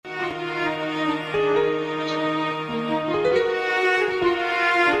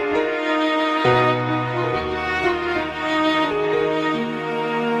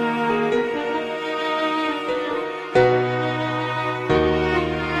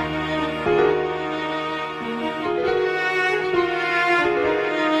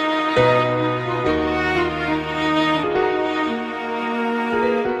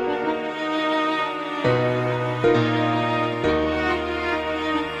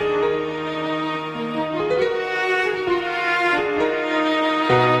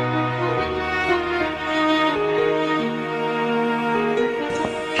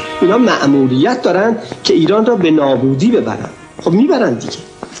اینا مأموریت دارن که ایران را به نابودی ببرن. خب میبرن دیگه،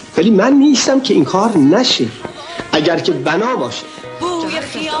 ولی من نیستم که این کار نشه. اگر که بنا باشه بوی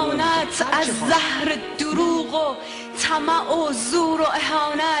خیانت از زهر دروغ و طمع و زور و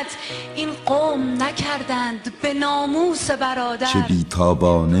اهانت این قوم نکردند به ناموس برادر. چه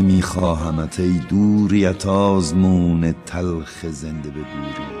بیتابانه میخواهمت ای دوریت آزمون تلخ زنده به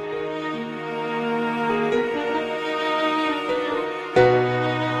گوری.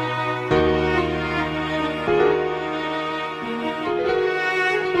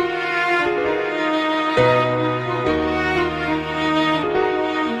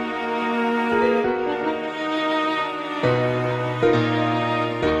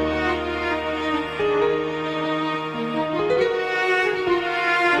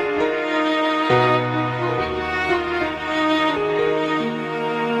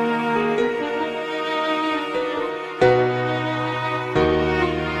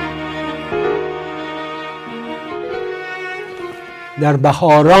 در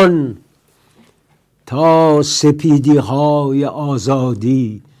بهاران تا سپیدی های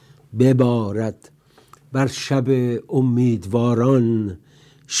آزادی ببارد، بر شب امیدواران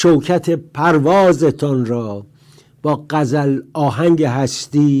شوکت پروازتان را با غزل آهنگ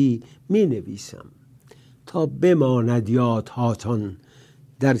هستی می نویسم تا بماند یادهاتان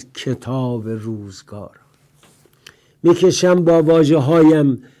در کتاب روزگار. می کشم با واژه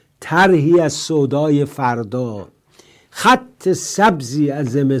هایم طرحی از سودای فردا، خط سبزی از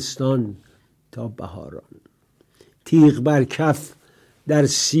زمستان تا بهاران. تیغ بر کف در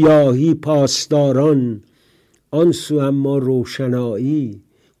سیاهی پاسداران، آن سو اما روشنایی،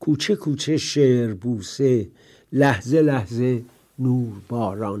 کوچه کوچه شعر بوسه، لحظه لحظه نور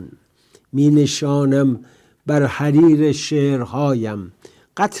باران. می نشانم بر حریر شعرهایم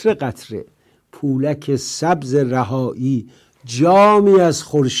قطره قطره پولک سبز رهایی، جامی از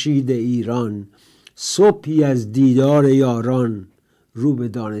خورشید ایران، صبحی از دیدار یاران رو به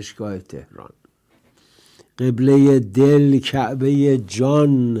دانشگاه تهران. قبله دل کعبه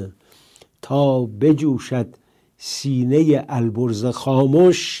جان تا بجوشد سینه البرز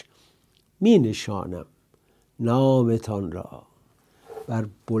خاموش، می نشانم نامتان را بر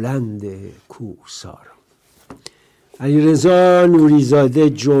بلند کوهسار. علیرضا نوری زاده،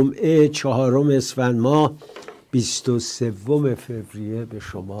 جمعه 4 اسفند ماه 23 فوریه به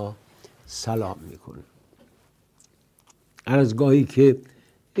شما سلام میکنم. هر از گاهی که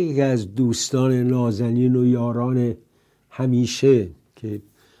یکی از دوستان نازنین و یاران همیشه که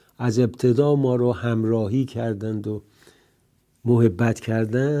از ابتدا ما رو همراهی کردند و محبت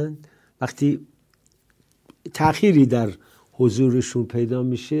کردند، وقتی تأخیری در حضورشون پیدا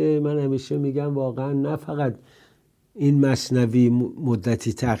میشه، من همیشه میگم واقعا نه فقط این مثنوی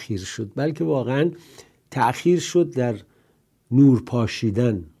مدتی تأخیر شد، بلکه واقعا تأخیر شد در نور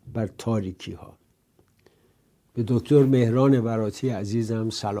پاشیدن بر تاریکی ها. به دکتر مهران براتی عزیزم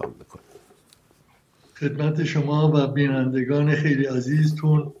سلام میکنم. خدمت شما و بینندگان خیلی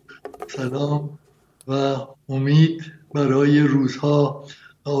عزیزتون سلام و امید برای روزها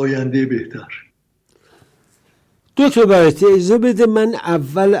و آینده بهتر. دکتر براتی اجازه بده من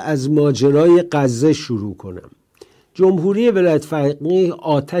اول از ماجرای غزه شروع کنم. جمهوری ولایت فقیه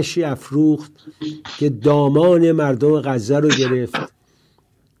آتشی افروخت که دامان مردم غزه رو گرفت،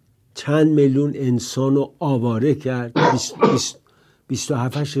 چند میلیون انسان رو آواره کرد،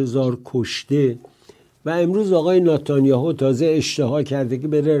 27,000 کشته، و امروز آقای نتانیاهو تازه اشتها کرده که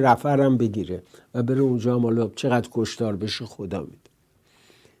بره رفح هم بگیره و بره اونجا هم حالا چقدر کشتار بشه خدا میده.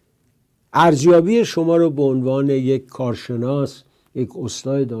 ارزیابی شما رو به عنوان یک کارشناس، یک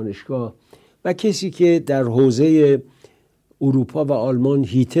استاد دانشگاه و کسی که در حوزه اروپا و آلمان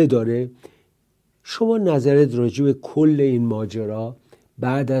هیته داره، شما نظرت راجع به کل این ماجرا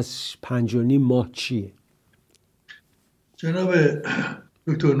بعد از 5.5 ماه چیه؟ جناب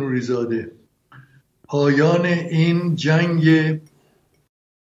دکتر نوری زاده، پایان این جنگ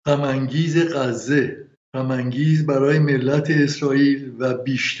غم‌انگیز غزه، غم‌انگیز برای ملت اسرائیل و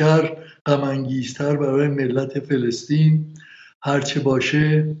بیشتر غم‌انگیزتر برای ملت فلسطین هرچه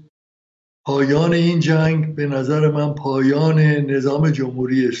باشه، پایان این جنگ به نظر من پایان نظام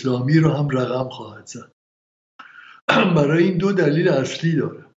جمهوری اسلامی رو هم رقم خواهد زد. برای این 2 دلیل اصلی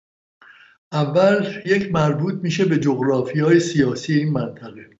داره. اول یک مربوط میشه به جغرافیای سیاسی این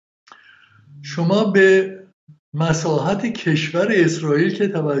منطقه. شما به مساحت کشور اسرائیل که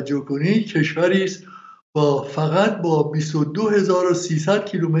توجه کنید، کشوری است فقط با 22,300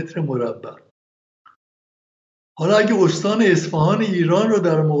 کیلومتر مربع. حالا اگه استان اصفهان ایران رو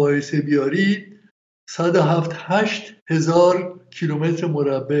در مقایسه بیارید، 107,000 کیلومتر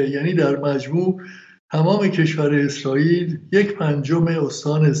مربع، یعنی در مجموع تمام کشور اسرائیل 1/5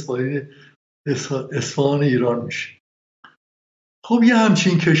 استان اسفند ایران میشه. خب یه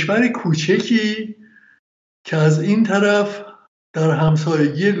همچین کشور کوچکی که از این طرف در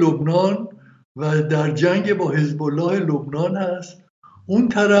همسایگی لبنان و در جنگ با حزب الله لبنان هست، اون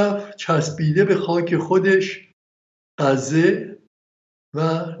طرف چسبیده به خاک خودش غزه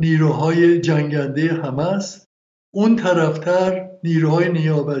و نیروهای جنگنده حماس، اون طرفتر نیروهای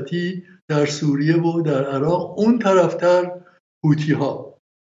نیابتی در سوریه و در عراق، اون طرفتر حوتی ها.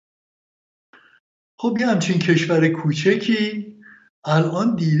 خب یه همچین کشور کوچکی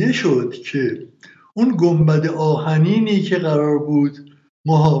الان دیده شد که اون گنبد آهنینی که قرار بود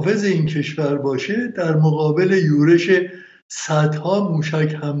محافظ این کشور باشه، در مقابل یورش صدها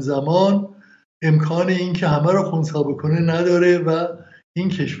موشک همزمان امکان این که همه رو خنثی بکنه نداره و این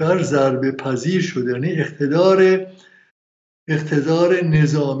کشور ضربه پذیر شده، یعنی اقتدار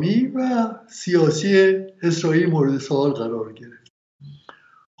نظامی و سیاسی اسرائیل مورد سوال قرار گرفت.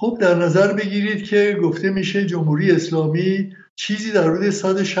 خب در نظر بگیرید که گفته میشه جمهوری اسلامی چیزی در حدود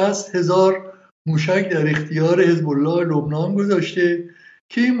 160,000 موشک در اختیار حزب الله لبنان گذاشته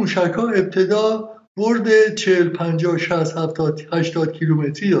که این موشک ها ابتدا برد 40 50 60 70 80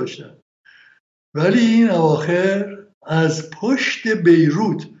 کیلومتری داشتن، ولی این اواخر از پشت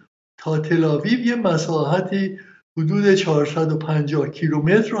بیروت تا تل‌آویو یه مساحتی حدود 450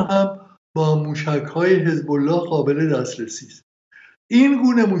 کیلومتر رو هم با موشک‌های حزب الله قابل دسترسی است. این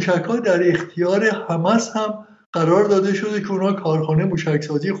گونه موشک‌ها در اختیار حماس هم قرار داده شده که اونا کارخانه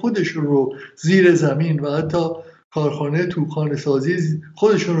موشکسازی خودشون رو زیر زمین و حتی کارخانه توپخانه سازی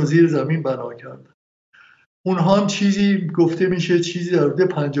خودشون رو زیر زمین بنا کردن. اونها هم چیزی گفته میشه چیزی در حدود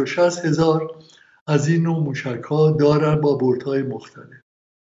 50-60 هزار از این نوع موشک‌ها دارن با بردهای مختلف.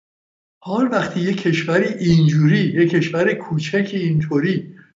 حال وقتی یک کشوری اینجوری، یک کشور کوچکی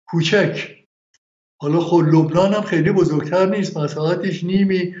اینطوری کوچک، حالا خود لبنان هم خیلی بزرگتر نیست، مساحتش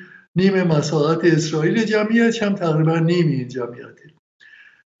نیم مساحت اسرائیل، جمعیتش هم تقریبا نیم این جمعیته.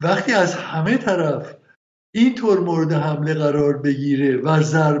 وقتی از همه طرف اینطور مورد حمله قرار بگیره و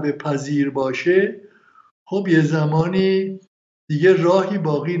ضربه پذیر باشه، خب یه زمانی دیگه راهی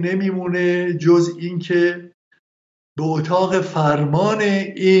باقی نمیمونه جز این که به اتاق فرمان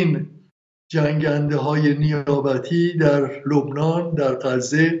این جنگنده های نیابتی در لبنان، در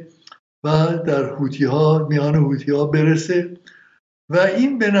غزه و در حوتی ها، میان حوتی ها برسه و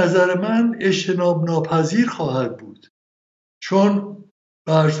این به نظر من اجتناب ناپذیر خواهد بود، چون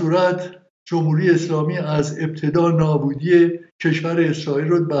به هر صورت جمهوری اسلامی از ابتدا نابودی کشور اسرائیل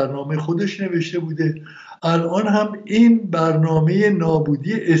رو برنامه خودش نوشته بوده. الان هم این برنامه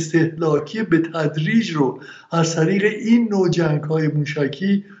نابودی استهلاکی به تدریج رو از طریق این نوع جنگ‌های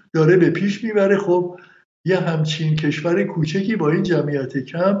موشکی داره به پیش میبره. خب یه همچین کشور کوچکی با این جمعیت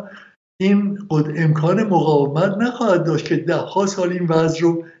کم این امکان مقاومت نخواهد داشت که 10 سال این وضع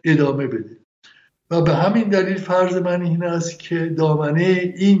رو ادامه بده و به همین دلیل فرض من این است که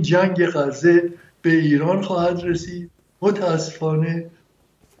دامنه این جنگ غزه به ایران خواهد رسید، متاسفانه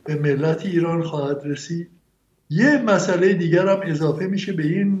به ملت ایران خواهد رسید. یه مسئله دیگر هم اضافه میشه به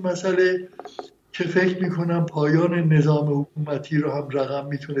این مسئله که فکر میکنم پایان نظام حکومتی رو هم رقم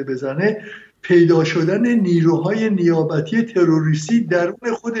میتونه بزنه، پیدا شدن نیروهای نیابتی تروریستی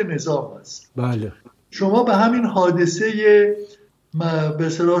درون خود نظام است. بله. شما به همین حادثه به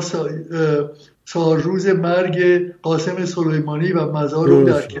اصطلاح روز مرگ قاسم سلیمانی و مزار رو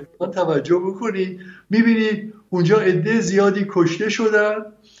در کرمان توجه بکنید، میبینید اونجا عده زیادی کشته شدن،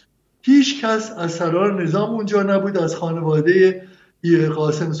 هیچ کس از سران نظام اونجا نبود، از خانواده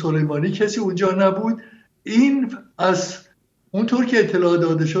قاسم سلیمانی کسی اونجا نبود. این از اونطور که اطلاع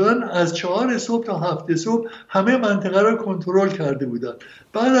داده شدن از 4 صبح تا 7 صبح همه منطقه را کنترل کرده بودن.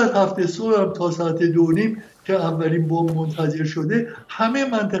 بعد از 7 صبح هم تا ساعت 2:30 که اولین بمب منفجر شده همه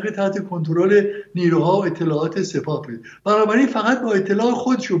منطقه تحت کنترل نیروها و اطلاعات سپاه بود. بنابراین فقط با اطلاع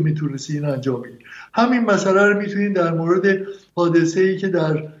خودشون میتونست این انجام بده. همین مسئله رو میتونید در مورد حادثه‌ای که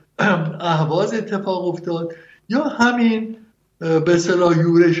در اهواز اتفاق افتاد یا همین به اصطلاح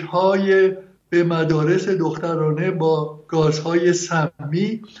یورش‌های به مدارس دخترانه با گازهای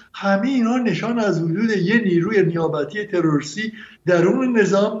سمی، همه اینا نشان از وجود یه نیروی نیابتی تروریستی درون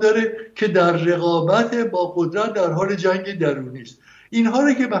نظام داره که در رقابت با قدرت در حال جنگ درونی است. اینها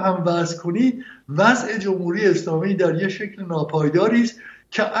رو که به هم وصل کنید، وضع جمهوری اسلامی در یه شکل ناپایداری است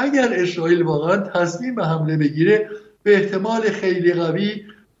که اگر اسرائیل واقعا تصمیم به حمله بگیره، به احتمال خیلی قوی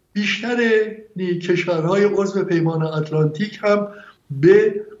بیشتر کشورهای عضو پیمان اتلانتیک هم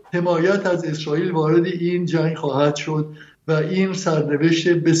به حمایت از اسرائیل وارد این جنگ خواهد شد و این سرنوشت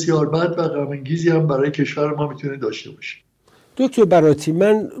بسیار بد و غم‌انگیزی هم برای کشور ما میتونه داشته باشه. دکتر براتی،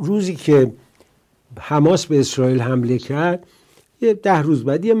 من روزی که حماس به اسرائیل حمله کرد، 10 روز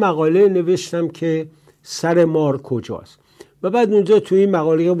بعد یه مقاله نوشتم که سر مار کجاست، و بعد اونجا توی این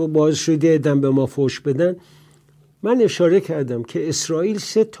مقاله که باعث شده ادم به ما فوش بدن، من اشاره کردم که اسرائیل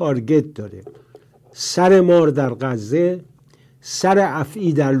 3 تارگت داره: سر مار در غزه، سر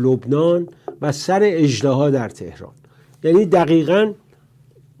افعی در لبنان و سر اژدها در تهران. یعنی دقیقاً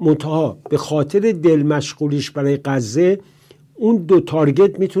منتها به خاطر دل مشغولیش برای غزه اون 2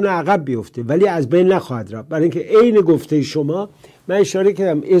 تارگت میتونه عقب بیفته ولی از بین نخواهد رفت، برای اینکه عین گفته شما من اشاره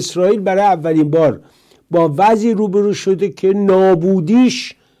کردم اسرائیل برای اولین بار با وضعی روبرو شده که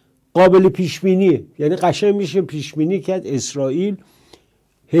نابودیش قابل پیش بینیه. یعنی قشنگ میشه پیش بینی کرد اسرائیل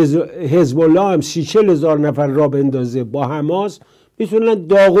حزب الله هم 30-40 هزار نفر را بندازه با حماس میتونن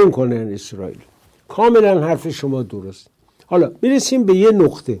داغون کنن اسرائیل. کاملا حرف شما درست. حالا میرسیم به یه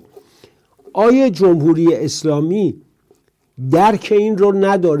نقطه: آیا جمهوری اسلامی درک این رو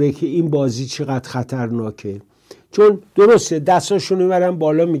نداره که این بازی چقدر خطرناکه؟ چون درسته دستاشونو میبرن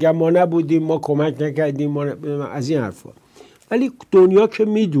بالا میگن ما نبودیم، ما کمک نکردیم، از این حرفا، ولی دنیا که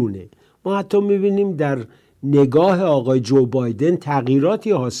میدونه. ما حتی میبینیم در نگاه آقای جو بایدن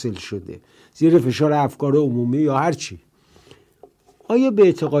تغییراتی حاصل شده زیر فشار افکار عمومی یا هرچی. آیا به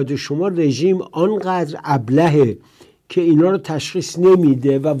اعتقاد شما رژیم آنقدر ابلهه که اینا رو تشخیص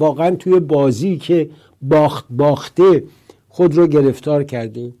نمیده و واقعا توی بازی که باخته خود رو گرفتار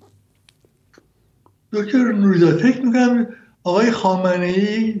کرده؟ دکتر نوری، فکر میکنم آقای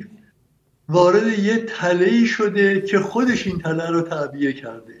خامنه‌ای وارد یه تله‌ای شده که خودش این تله رو تعبیه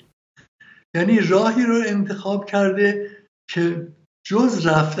کرده. یعنی راهی رو انتخاب کرده که جز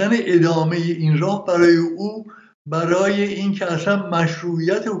رفتن ادامه این راه برای او، برای این که اصلا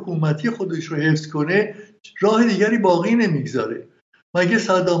مشروعیت حکومتی خودش رو حفظ کنه، راه دیگری باقی نمیگذاره. مگه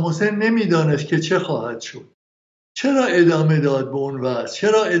صدام حسین نمیدانست که چه خواهد شد؟ چرا ادامه داد به اون وضع؟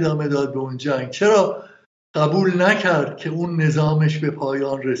 چرا ادامه داد به اون جنگ؟ چرا قبول نکرد که اون نظامش به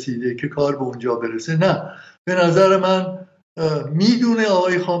پایان رسیده که کار به اونجا برسه؟ نه، به نظر من میدونه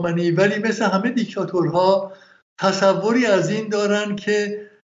آقای خامنه‌ای، ولی مثل همه دیکتاتورها تصوری از این دارن که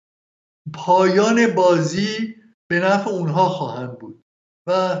پایان بازی به نفع اونها خواهند بود.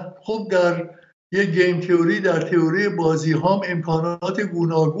 و خب در یک گیم تئوری، در تئوری بازی هم امکانات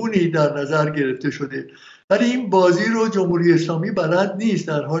گوناگونی در نظر گرفته شده، ولی این بازی رو جمهوری اسلامی بلد نیست،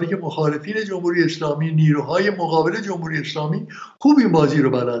 در حالی که مخالفین جمهوری اسلامی، نیروهای مقابل جمهوری اسلامی خوب این بازی رو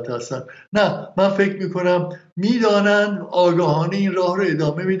بلد هستن. نه، من فکر میکنم میدانن، آگاهانه این راه رو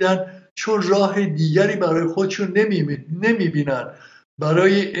ادامه میدن، چون راه دیگری برای خودشون نمیبینن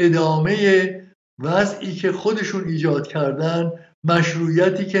برای ادامه وضعی که خودشون ایجاد کردن،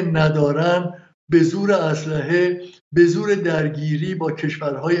 مشروعیتی که ندارن، به زور اسلحه، به زور درگیری با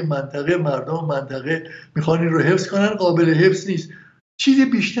کشورهای منطقه، مردم منطقه میخوان این رو حفظ کنن. قابل حفظ نیست.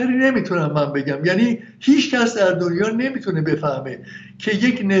 چیز بیشتری نمیتونم من بگم. یعنی هیچ کس در دنیا نمیتونه بفهمه که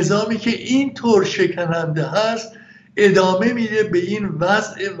یک نظامی که این طور شکننده هست ادامه میده به این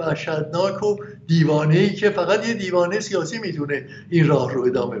وضع وحشتناک و دیوانه‌ای که فقط یه دیوانه سیاسی میتونه این راه رو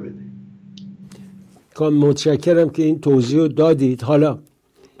ادامه بده. متشکرم که این توضیح رو دادید. حالا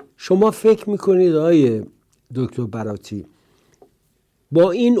شما فکر میکنید آقای دکتر براتی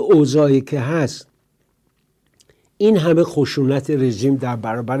با این اوضاعی که هست، این همه خشونت رژیم در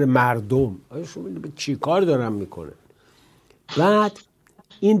برابر مردم، شما چی کار دارن میکنن؟ بعد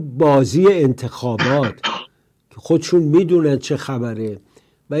این بازی انتخابات که خودشون میدونن چه خبره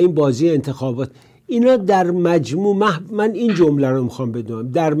و این بازی انتخابات، اینا در مجموع، من این جمله رو میخوام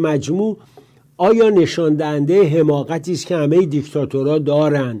بدونم، در مجموع آیا نشان دهنده حماقتی است که همه دیکتاتورها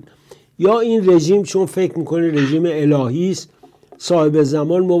دارن، یا این رژیم چون فکر میکنه رژیم الهی است صاحب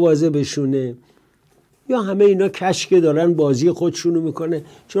زمان مواظبشونه، یا همه اینا کشک دارن بازی خودشونو میکنه؟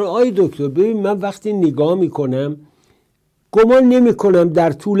 چون آی دکتر ببین، من وقتی نگاه میکنم گمان نمیکنم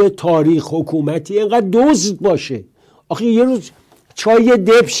در طول تاریخ حکومتی اینقدر دزد باشه. آخه یه روز چای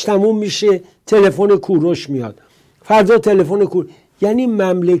دبش تموم میشه تلفن کوروش میاد، فردا تلفن یعنی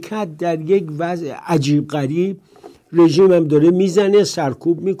مملکت در یک وضع عجیب غریب، رژیم هم داره میزنه،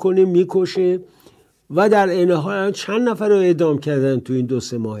 سرکوب میکنه، میکشه و در عین حال چند نفر رو اعدام کردن تو این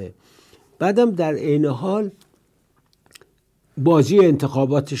 2-3 ماهه. بعدم در عین حال بازی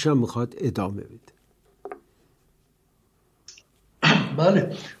انتخاباتش هم میخواد ادامه بده.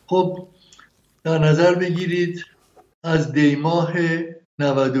 بله، خب در نظر بگیرید از دیماه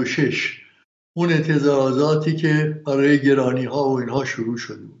 96 اون اعتراضاتی که برای گرانی ها و اینها شروع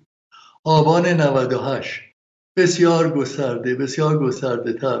شده بود، آبان 98 بسیار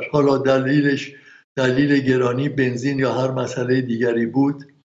گسترده تر، حالا دلیل گرانی بنزین یا هر مسئله دیگری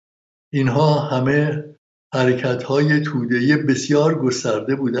بود، اینها همه حرکت های توده‌ای بسیار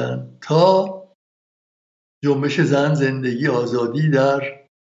گسترده بودند تا جنبش زن، زندگی، آزادی در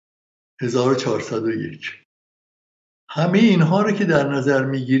 1401. همه اینها رو که در نظر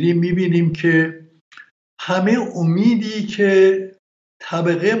میگیریم میبینیم که همه امیدی که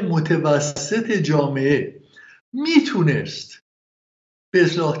طبقه متوسط جامعه میتونست به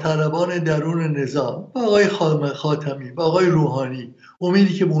اصلاح طلبان درون نظام، با آقای خاتمی، با آقای روحانی،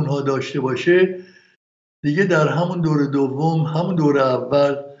 امیدی که به اونها داشته باشه، دیگه در همون دور دوم، همون دور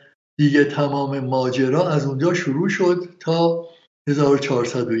اول دیگه تمام ماجرا از اونجا شروع شد تا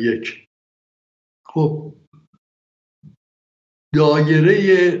 1401. خب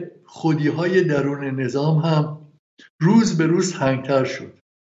دایره خودی‌های درون نظام هم روز به روز تنگ‌تر شد.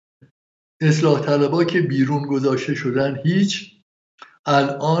 اصلاح طلبا که بیرون گذاشته شدن هیچ،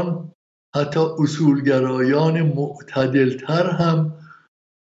 الان حتی اصولگرایان معتدلتر هم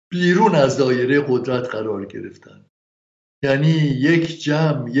بیرون از دایره قدرت قرار گرفتن. یعنی یک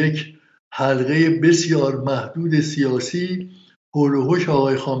جمع، یک حلقه بسیار محدود سیاسی حول و حوش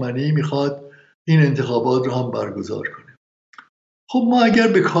آقای خامنه‌ای میخواد این انتخابات رو هم برگزار کنه. خب ما اگر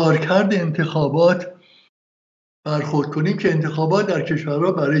به کارکرد انتخابات برخورد کنیم که انتخابات در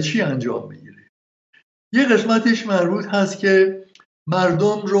کشورها برای چی انجام میگیره، یه قسمتش مربوط هست که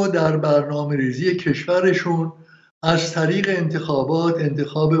مردم رو در برنامه ریزی کشورشون از طریق انتخابات،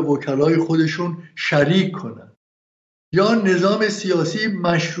 انتخاب وکلای خودشون شریک کنن، یا نظام سیاسی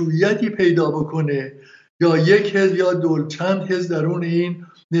مشروعیتی پیدا بکنه، یا یک حزب یا چند حزب درون این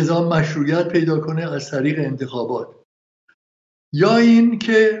نظام مشروعیت پیدا کنه از طریق انتخابات، یا این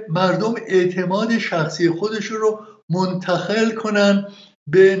که مردم اعتماد شخصی خودشون رو منتقل کنن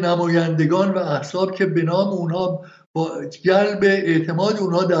به نمایندگان و احزاب که به نام اونها با جلب اعتماد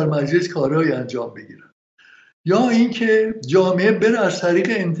اونها در مجلس کارهای انجام بگیرن، یا اینکه جامعه بره از طریق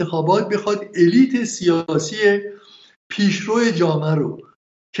انتخابات بخواد الیت سیاسی پیشرو جامعه رو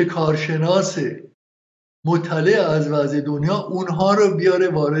که کارشناس مطلع از وضع دنیا اونها رو بیاره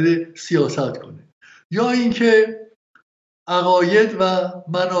وارد سیاست کنه، یا اینکه عقاید و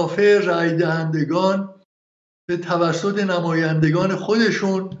منافع رای دهندگان به توسط نمایندگان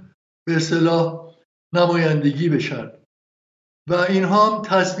خودشون به اصطلاح نمایندگی بشن و اینها هم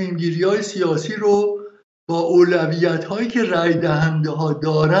تصمیم گیری های سیاسی رو با اولویت هایی که رای دهنده ها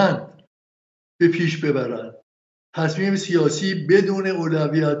دارند به پیش ببرن. تصمیم سیاسی بدون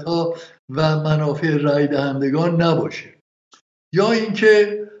اولویت ها و منافع رای دهندگان نباشه، یا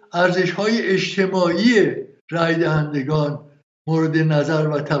اینکه ارزش های اجتماعی رای دهندگان مورد نظر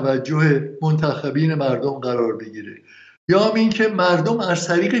و توجه منتخبین مردم قرار بگیره، یا اینکه مردم از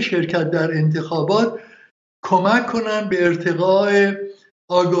طریق شرکت در انتخابات کمک کنن به ارتقاء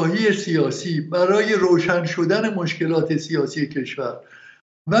آگاهی سیاسی برای روشن شدن مشکلات سیاسی کشور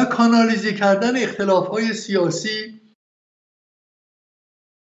و کانالیزه کردن اختلاف‌های سیاسی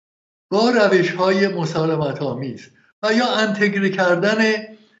با روش‌های مسالمت‌آمیز و یا انتگره کردن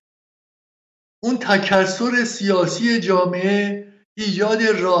اون تکثر سیاسی جامعه، ایجاد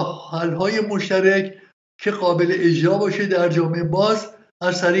راه حل‌های مشترک که قابل اجرا باشه در جامعه باز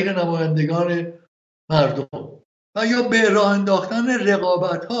از طریق نمایندگان مردم، و یا به راه انداختن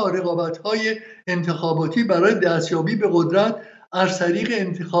رقابت‌های انتخاباتی برای دستیابی به قدرت از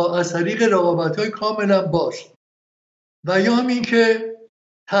طریق رقابت‌های کاملا باز، و یا همین که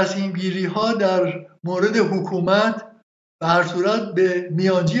تصمیم گیری ها در مورد حکومت به هر صورت به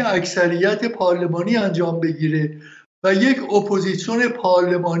میانجی اکثریت پارلمانی انجام بگیره و یک اپوزیسیون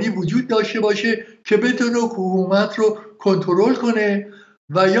پارلمانی وجود داشته باشه که بتونه حکومت رو کنترل کنه،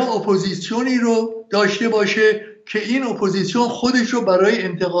 و یا اپوزیسیونی رو داشته باشه که این اپوزیسیون خودش رو برای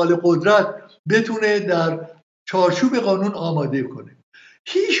انتقال قدرت بتونه در چارچوب قانون آماده کنه.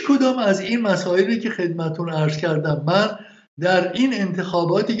 هیچ کدام از این مسائلی که خدمتون عرض کردم من در این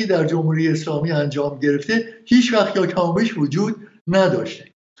انتخاباتی که در جمهوری اسلامی انجام گرفته هیچ وقت یا کامش وجود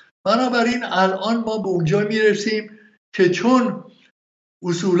نداشته. بنابراین الان ما به اونجا میرسیم که چون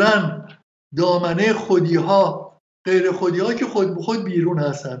اصولاً دامنه خودی‌ها، غیر خودی‌ها که خود به خود بیرون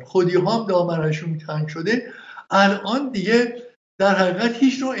هستن، خودی‌ها هم دامنشون تنگ شده، الان دیگه در حقیقت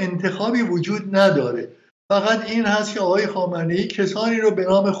هیچ نوع انتخابی وجود نداره. فقط این هست که آقای خامنه‌ای کسانی رو به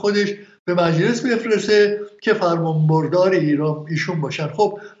نام خودش به مجلس بفرسته که فرمانبردار ایشون باشن.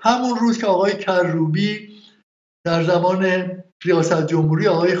 خب همون روز که آقای کروبی در زمان ریاست جمهوری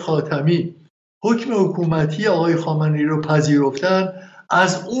آقای خاتمی حکم حکومتی آقای خامنه‌ای رو پذیرفتن،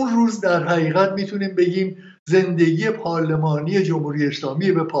 از اون روز در حقیقت میتونیم بگیم زندگی پارلمانی جمهوری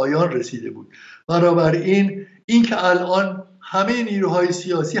اسلامی به پایان رسیده بود. بنابراین این که الان همه نیروهای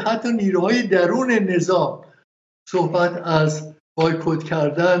سیاسی، حتی نیروهای درون نظام، صحبت از بایکوت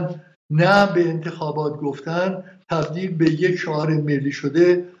کردن، نه به انتخابات گفتن، تبدیل به یک شعار ملی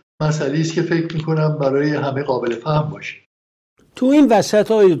شده، مسئله است که فکر میکنم برای همه قابل فهم باشه. تو این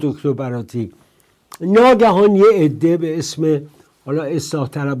وسط های دکتر براتی ناگهان یه عده به اسم حالا اصلاح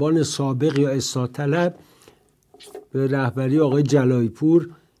طلبان سابق یا اصلاح طلب به رهبری آقای جلایی پور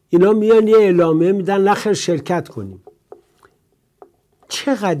اینا میان یه اعلامیه میدن نخیر شرکت کنیم.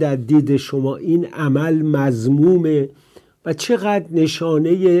 چقدر دید شما این عمل مذمومه و چقدر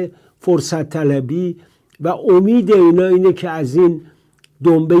نشانه فرصت طلبی و امید اینا اینه که از این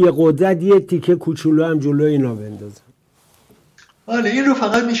دنبه قدرت یه تیکه کوچولو هم جلوی اینا بندازن؟ بله، این رو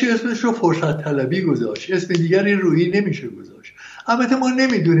فقط میشه اسمش رو فرصت طلبی گذاشت، اسم دیگری روی نمیشه گذاشت. البته ما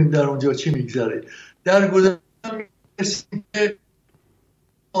نمیدونیم در اونجا چی میگذره. در گذشته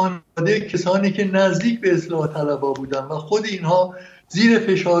کسانی که نزدیک به اصلاح طلبها بودن و خود اینها زیر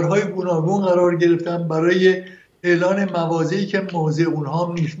فشارهای گوناگون قرار گرفتن برای اعلان مواضعی که موضع اونها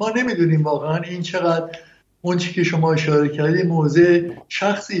هم نیست. ما نمیدونیم واقعا این چقدر اون چی که شما اشاره کردید موضع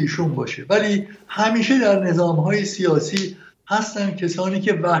شخصی ایشون باشه، ولی همیشه در نظامهای سیاسی هستن کسانی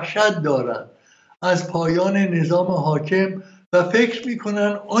که وحشت دارن از پایان نظام حاکم و فکر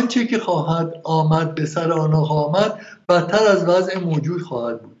میکنن آنچه که خواهد آمد به سر آنها آمد بدتر از وضع موجود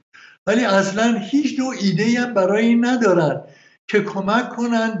خواهد بود، ولی اصلا هیچ نوع ایده‌ای هم برای این ندارن که کمک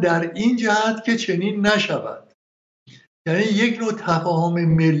کنن در این جهت که چنین نشود. یعنی یک نوع تفاهم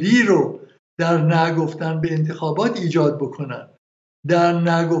ملی رو در نگفتن به انتخابات ایجاد بکنن، در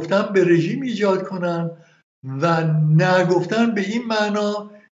نگفتن به رژیم ایجاد کنن و نگفتن به این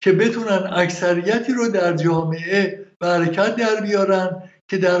معنا که بتونن اکثریتی رو در جامعه به حرکت در بیارن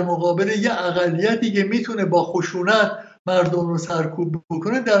که در مقابل یه اقلیتی که میتونه با خشونت مردم رو سرکوب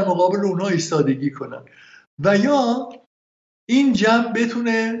بکنه در مقابل اونها ایستادگی کنن، و یا این جمع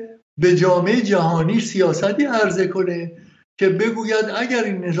بتونه به جامعه جهانی سیاستی عرضه کنه که بگوید اگر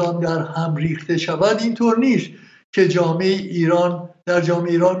این نظام در هم ریخته شود اینطور نیست که جامعه ایران در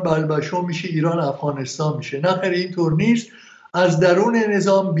جامعه ایران بلبشو میشه، ایران افغانستان میشه. نه خیر، اینطور نیست. از درون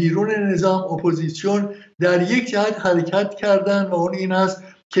نظام بیرون نظام اپوزیسیون در یک جهت حرکت کردن و اون این است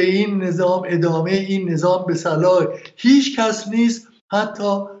که این نظام ادامه این نظام به صلاح هیچ کس نیست،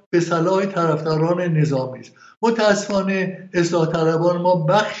 حتی به صلاح طرفداران نظام نیست. متاسفانه اصلاح طلبان ما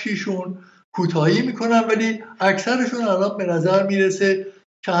بخشیشون کوتاهی میکنن، ولی اکثرشون الان به نظر میرسه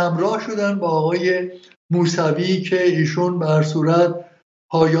که همراه شدن با آقای موسوی که ایشون به هر صورت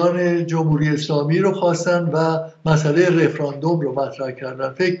پایان جمهوری اسلامی رو خواستن و مسئله رفراندوم رو مطرح کردن.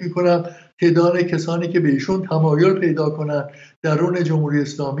 فکر میکنم تعداد کسانی که به ایشون تمایل پیدا کنن درون جمهوری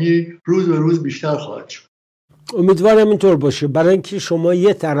اسلامی روز به روز بیشتر خواهد شد. امیدوارم اینطور باشه، برای اینکه شما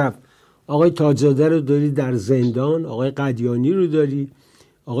یه طرف آقای تاج‌زاده رو داری در زندان، آقای قدیانی رو داری،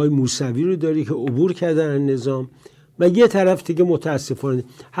 آقای موسوی رو داری که عبور کردن نظام، و یه طرف دیگه متاسفانه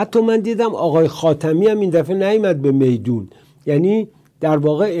حتی من دیدم آقای خاتمی هم این دفعه نیامد به میدون. یعنی در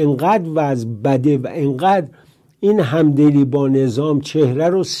واقع انقدر وضع بده و انقدر این همدلی با نظام چهره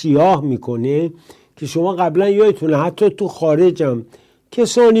رو سیاه میکنه که شما قبلا یادتونه حتی تو خارجم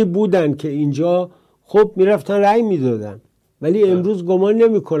کسانی بودن که اینجا خب میرفتن رأی میدادن، ولی امروز گمان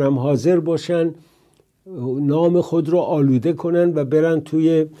نمی کنم حاضر باشن نام خود رو آلوده کنن و برن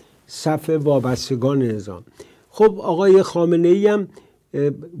توی صف وابستگان نظام. خب آقای خامنه‌ای هم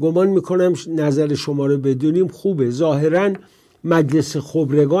گمان میکنم نظر شما رو بدونیم خوبه. ظاهراً مجلس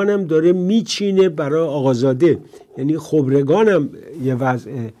خبرگان هم داره میچینه برای آقا زاده، یعنی خبرگان هم یه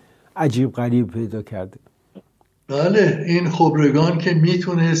وضع عجیب غریب پیدا کرده. بله، این خبرگان که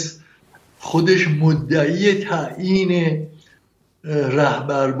میتونست خودش مدعی تعیین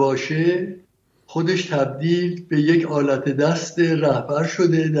رهبر باشه، خودش تبدیل به یک آلت دست رهبر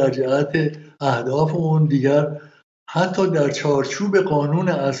شده در جهت اهداف اون. دیگر حتی در چارچوب قانون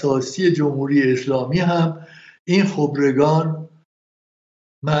اساسی جمهوری اسلامی هم این خبرگان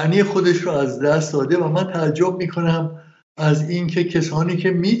معنی خودش رو از دست داده و من تعجب میکنم از اینکه کسانی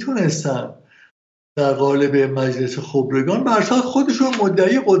که میتونستن در قالب مجلس خبرگان بر اساس خودشون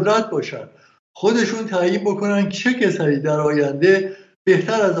مدعی قدرت باشن، خودشون تعیین بکنن چه کسایی در آینده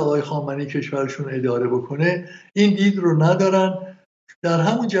بهتر از آقای خامنه‌ای کشورشون اداره بکنه، این دید رو ندارن. در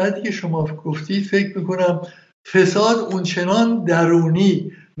همون جهتی که شما گفتید فکر میکنم فساد اونچنان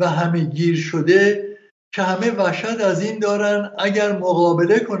درونی و همه گیر شده که همه وحشت از این دارن اگر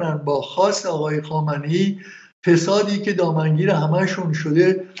مقابله کنن با خواست آقای خامنه‌ای، فسادی که دامنگیر همهشون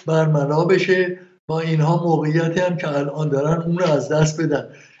شده برملا بشه با اینها موقعیتی هم که الان دارن اون رو از دست بدن.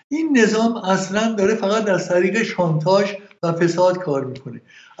 این نظام اصلا داره فقط از طریق شانتاژ و فساد کار میکنه،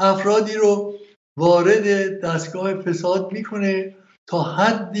 افرادی رو وارد دستگاه فساد میکنه تا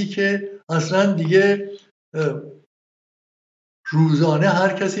حدی که اصلا دیگه روزانه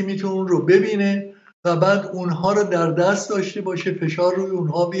هر کسی میتونه اون رو ببینه و بعد اونها رو در دست داشته باشه، فشار روی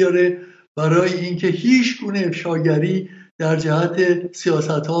اونها بیاره برای اینکه هیچ گونه افشاگری در جهت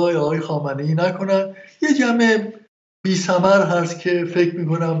سیاست‌های آقای خامنه‌ای نکنن. یه جمع بی ثمر هست که فکر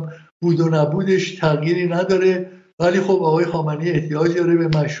میکنم بود و نبودش تغییری نداره، ولی خب آقای خامنه‌ای احتیاج داره به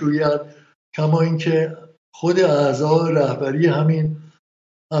مشروعیت، کما اینکه خود اعضای رهبری همین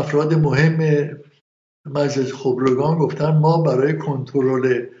افراد مهم مجلس خبرگان گفتن ما برای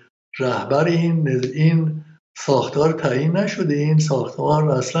کنترل رهبر این ساختار تعیین نشده، این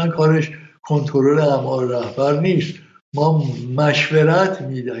ساختار اصلا کارش کنترل اعمال رهبر نیست، ما مشورت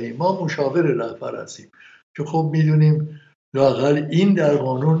میدهیم، ما مشاور رهبر هستیم، که خب میدونیم لااقل این در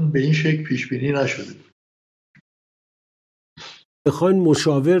قانون به این شکل پیش بینی نشده. بخواین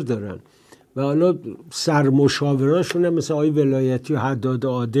مشاور دارن و حالا سرمشاوراشون هم مثل آقای ولایتی و حداد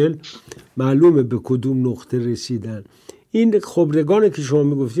عادل معلومه به کدوم نقطه رسیدن. این خبرگان که شما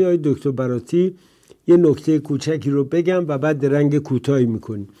میگفتی آقای دکتر براتی، یه نکته کوچکی رو بگم و بعد رنگ کوتاهی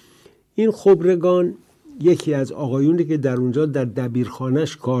میکنیم. این خبرگان یکی از آقایونی که در اونجا در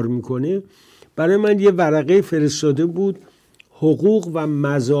دبیرخانهش کار میکنه برای من یه ورقه فرستاده بود، حقوق و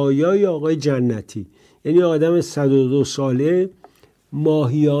مزایای آقای جنتی، یعنی آدم 102 ساله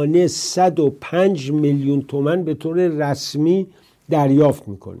ماهیانه 105 میلیون تومان به طور رسمی دریافت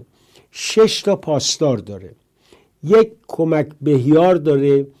میکنه، 6 تا پاسدار داره، یک کمک بهیار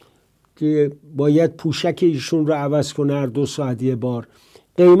داره که باید پوشک ایشون رو عوض کنه هر 2 ساعت یه بار،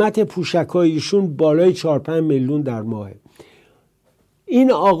 قیمت پوشک های ایشون بالای 4-5 میلیون در ماهه.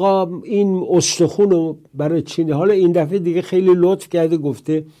 این آقا این استخون رو برای چینی، حالا این دفعه دیگه خیلی لطف کرده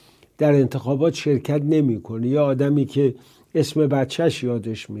گفته در انتخابات شرکت نمیکنه، یا آدمی که اسم بچهش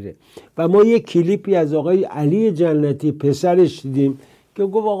یادش میره. و ما یک کلیپی از آقای علی جنتی پسرش دیدیم که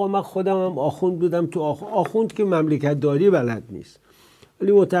گفت آقا من خودم هم آخوند بودم، تو آخوند که مملکت داری بلد نیست،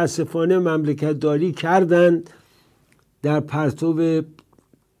 ولی متاسفانه مملکت داری کردن در پرتو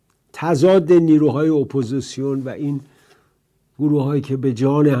تضاد نیروهای اپوزیسیون و این گروه هایی که به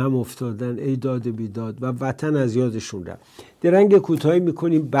جان هم افتادن، ای داد بیداد، و وطن از یادشون رفت. درنگ کوتاهی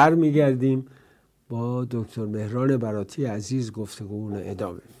میکنیم، بر میگردیم با دکتر مهران براتی عزیز گفتگو رو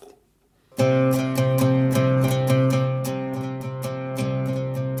ادامه میدیم.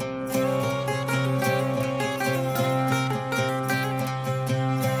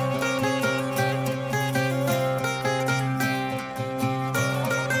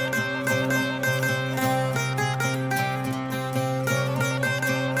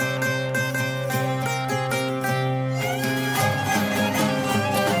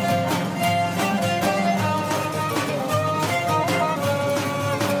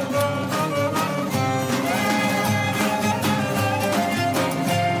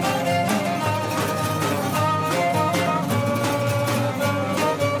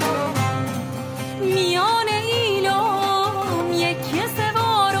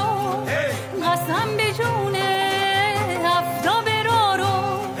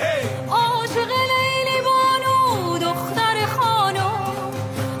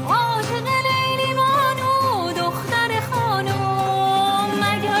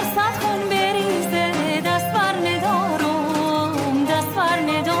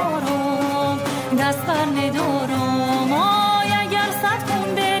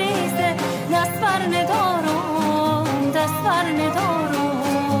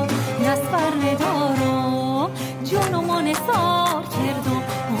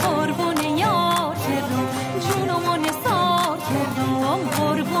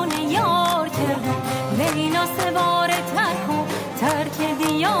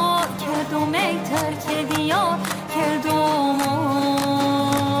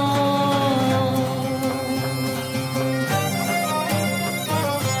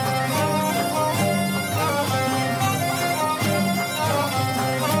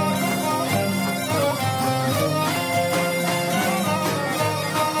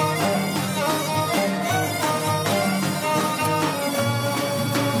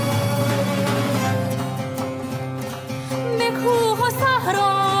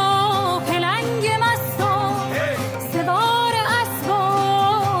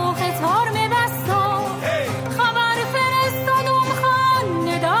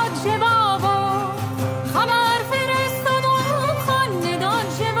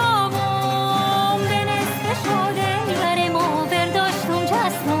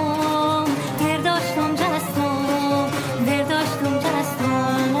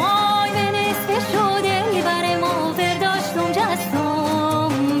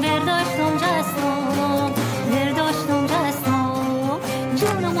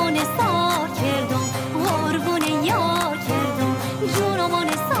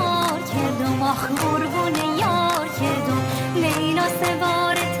 آخ قربون یار کردم لیلا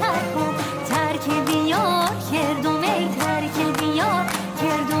سوار ترک و ترک بیار کردم ای ترک بیار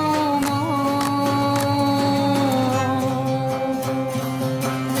کردم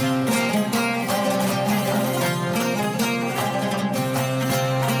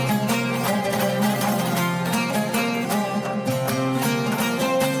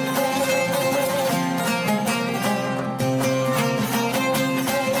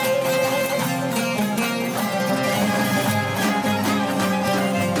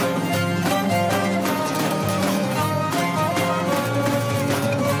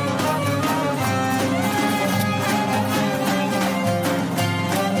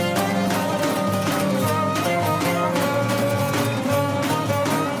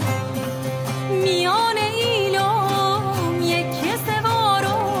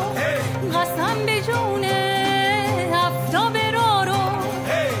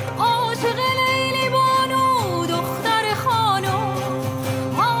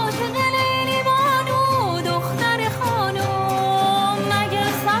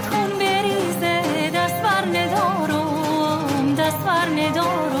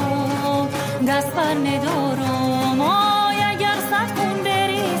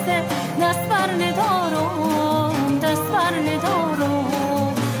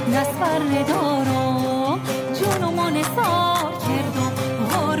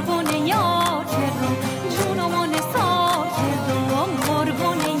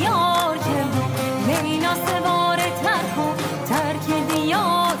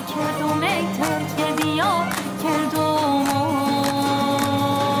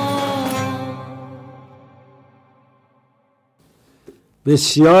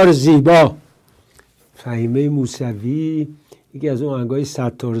بسیار زیبا. فهیمه موسوی یکی از اون آهنگای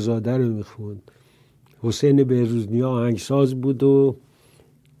ستارزاده رو میخوند. حسین بهروزنیا آهنگساز بود و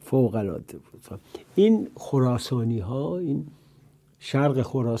فوق العاده بود. این خراسانی ها، این شرق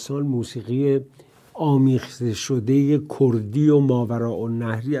خراسان، موسیقی آمیخته شده کردی و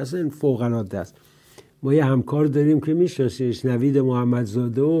ماوراءالنهری اصلا فوق العاده است. ما یه همکار داریم که میشناسیش، نوید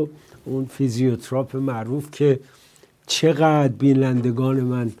محمدزاده، و اون فیزیوتراپ معروف که چقدر بینندگان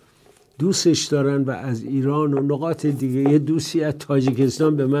من دوستش دارن و از ایران و نقاط دیگه. یه دوستی از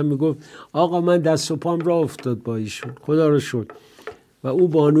تاجیکستان به من میگفت آقا من دست و پام را افتاد با ایشون، خدا رو شد. و او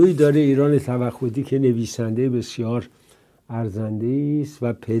بانوی داره ایران توخدی که نویسنده بسیار ارزنده است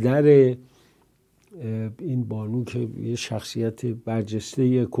و پدر این بانو که یه شخصیت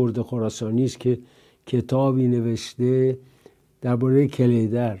برجسته کرد خراسانی است که کتابی نوشته درباره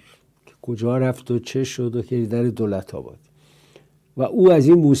کلیدر که کجا رفت و چه شد و کلیدر دولت آباد. و او از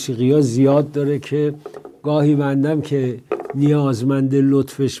این موسیقی ها زیاد داره که گاهی بندم که نیازمند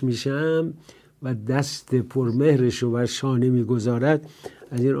لطفش میشم و دست پرمهرش رو بر شانه میگذارد،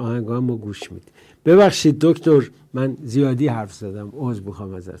 از این آهنگ ها ما گوش میدیم. ببخشید دکتر من زیادی حرف زدم، عذر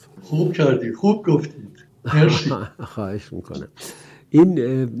میخوام ازتون. خوب کردی، خوب گفتید، مرسی. خواهش میکنم. این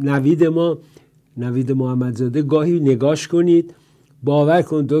نوید محمدزاده گاهی نگاش کنید، باور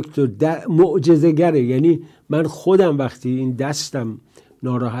کن دکتر معجزه گره. یعنی من خودم وقتی این دستم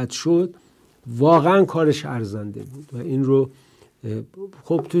ناراحت شد واقعا کارش ارزنده بود و این رو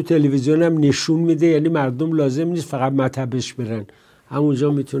خب تو تلویزیون هم نشون میده. یعنی مردم لازم نیست فقط مطبش برن،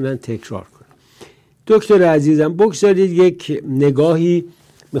 همونجا میتونن تکرار کنن. دکتر عزیزم بگذارید یک نگاهی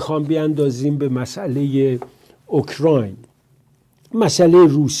میخوام بیاندازیم به مسئله اوکراین، مسئله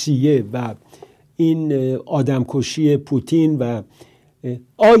روسیه و این آدمکشی پوتین. و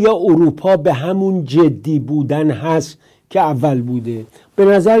آیا اروپا به همون جدی بودن هست که اول بوده؟ به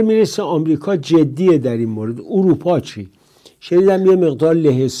نظر میرسه آمریکا جدیه در این مورد. اروپا چی؟ شنیدم یه مقدار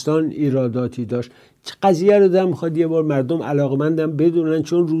لهستان ایراداتی داشت. قضیه رو دارم میخواد یه بار مردم علاقمندم بدونن،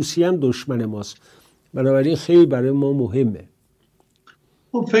 چون روسیه هم دشمن ماست، بنابراین خیلی برای ما مهمه.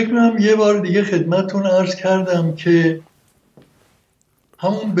 خب فکر کنم یه بار دیگه خدمتتون عرض کردم که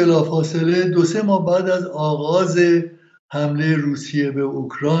همون بلافاصله 2-3 ماه بعد از آغاز حمله روسیه به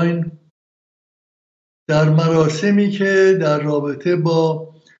اوکراین، در مراسمی که در رابطه با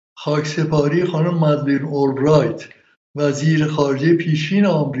خاکسپاری خانم مادلین اولبرایت وزیر خارجه پیشین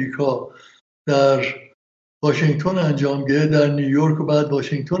آمریکا در واشنگتن انجام گرفت، در نیویورک و بعد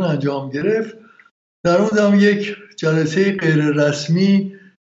واشنگتن انجام گرفت، در اون زمان یک جلسه غیر رسمی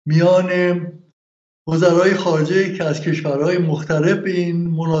میان وزرای خارجه که از کشورهای مختلف به این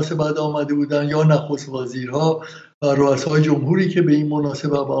مناسبت آمده بودند یا نخست وزیرها و رؤسای جمهوری که به این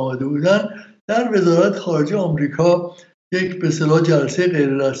مناسبت آمده بودند، در وزارت خارجه آمریکا یک به اصطلاح جلسه غیر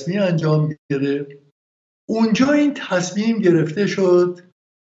رسمی انجام گرفت. اونجا این تصمیم گرفته شد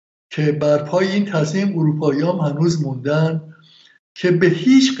که بر پای این تصمیم اروپایی‌ها هم هنوز موندن که به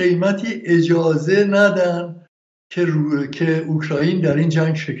هیچ قیمتی اجازه ندن که اوکراین در این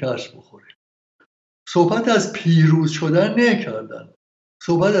جنگ شکست بخوره. صحبت از پیروز شدن نکردن،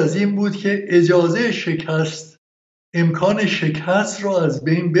 صحبت از این بود که اجازه شکست، امکان شکست را از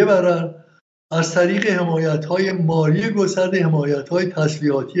بین ببرن از طریق حمایت‌های مالی گسترده، حمایت‌های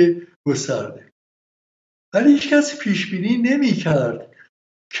تسلیحاتی گسترده. ولی هیچ کس پیشبینی نمی‌کرد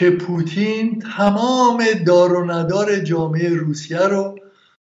که پوتین تمام دار و ندار جامعه روسیه رو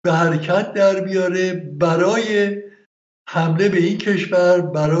به حرکت در بیاره برای حمله به این کشور،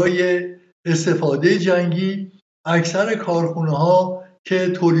 برای استفاده جنگی. اکثر کارخونه‌ها که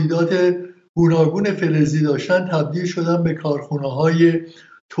تولیدات گوناگون فلزی داشتن تبدیل شدن به کارخونه‌های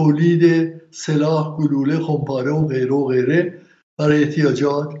تولید سلاح، گلوله، خمپاره و غیره و غیره برای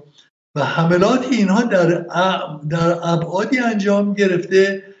احتیاجات و حملات اینها در ابعادی انجام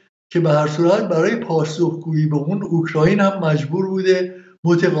گرفته که به هر صورت برای پاسخگویی به اون اوکراین هم مجبور بوده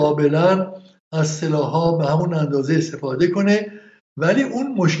متقابلا از سلاح‌ها به همون اندازه استفاده کنه. ولی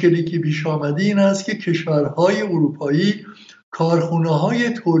اون مشکلی که پیش آمده این است که کشورهای اروپایی، کارخانه‌های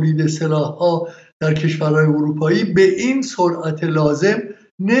تولید سلاح‌ها در کشورهای اروپایی به این سرعت لازم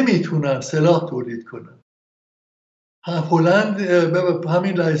نمیتونن سلاح تولید کنن. هلند،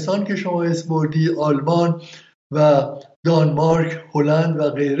 همین لهستان که شما اسم بردی، آلمان و دانمارک، هلند و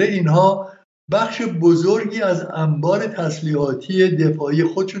غیره، اینها بخش بزرگی از انبار تسلیحاتی دفاعی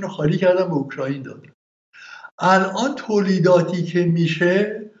خودشون رو خالی کردن به اوکراین دادن. الان تولیداتی که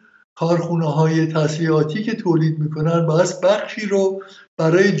میشه، کارخونه‌های تسلیحاتی که تولید میکنن باید بخشی رو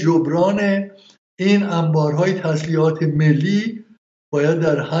برای جبران این انبارهای تسلیحات ملی باید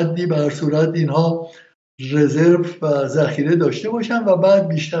در حدی به هر صورت اینها رزرو و ذخیره داشته باشن و بعد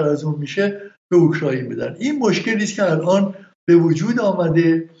بیشتر از اون میشه به اوکراین بدن. این مشکلی است که الان به وجود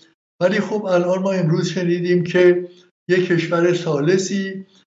آمده. ولی خب الان ما امروز شنیدیم که یک کشور ثالثی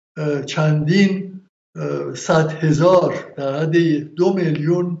چندین 100,000 در حد 2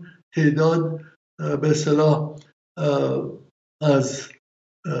 میلیون تعداد به اصطلاح از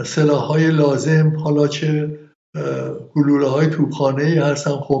سلاح‌های لازم، حالا چه گلوله‌های توپخانه‌ای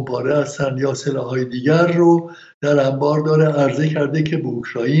هستن، خمپاره هستن یا سلاح‌های دیگر رو در انبار داره عرضه کرده که به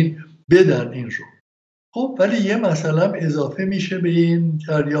اوکراین بدن این رو. خب ولی یه مسئله اضافه میشه به این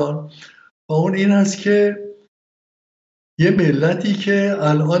جریان و اون این هست که یه ملتی که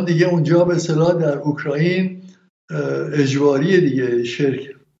الان دیگه اونجا به اصطلاح در اوکراین اجباریه دیگه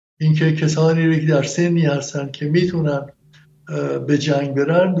اینکه کسانی که در سنی هستن که میتونن به جنگ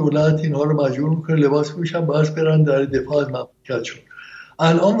برن، دولت اینها رو مجبور میکنه لباس بپوشن باید برن در دفاع از مملکتشون.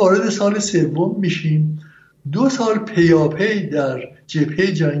 الان وارد سال سوم میشیم. 2 سال پیاپی در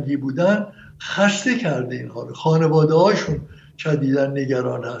جبهه جنگی بودن خسته کرده اینها رو. خانواده هاشون شدیداً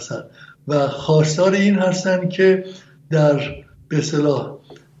نگران هستن و خواستار این هستن که در به اصطلاح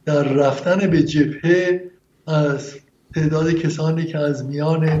در رفتن به جبهه از تعداد کسانی که از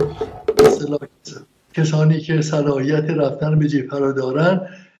میان به اصطلاح کسانی که صلاحیت رفتن به جبهه را دارن،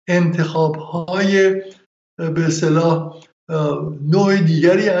 انتخاب‌های به اصطلاح نوع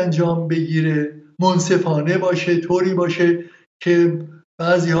دیگری انجام بگیره، منصفانه باشه، طوری باشه که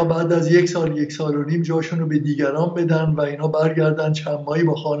بعضی‌ها بعد از 1 سال 1 سال و نیم جاشون رو به دیگران بدن و اینا برگردن چند ماهی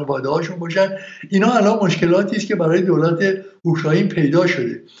با خانواده هاشون باشن. اینا الان مشکلاتی است که برای دولت اوکراین پیدا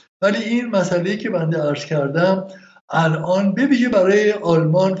شده. ولی این مسئله‌ای که بنده عرض کردم الان به ویژه برای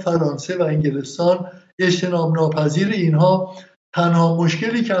آلمان، فرانسه و انگلستان اجتناب ناپذیر. اینها تنها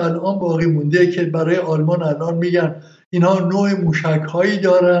مشکلی که الان باقی مونده که برای آلمان الان میگن اینها نوع موشک‌هایی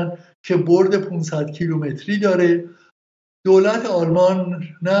دارن که برد 500 کیلومتری داره. دولت آلمان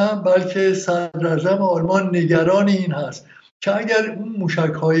نه، بلکه صدراعظم آلمان نگران این هست که اگر اون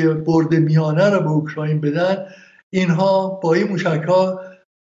موشک‌های برد میانه رو به اوکراین بدن، اینها با این موشک‌ها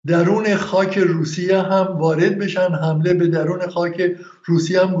درون خاک روسیه هم وارد بشن، حمله به درون خاک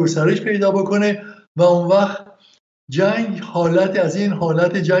روسیه هم گسترش پیدا بکنه و اون وقت جنگ از این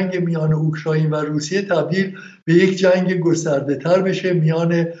حالت جنگ میان اوکراین و روسیه تبدیل به یک جنگ گسترده تر بشه،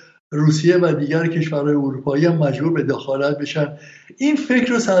 میان روسیه و دیگر کشورهای اروپایی هم مجبور به دخالت بشن. این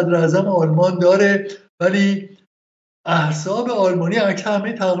فکر رو صدراعظم آلمان داره، ولی احزاب آلمانی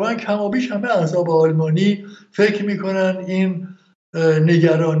تقریبا کم و بیش همه احزاب آلمانی فکر میکنن این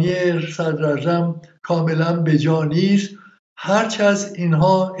نگرانی صدراعظم کاملا بجا نیست. هرچه از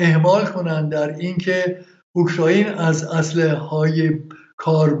اینها اهمال کنن در اینکه اوکراین از اسلحه‌های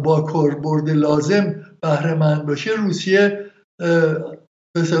با کاربرد لازم بهره مند باشه، روسیه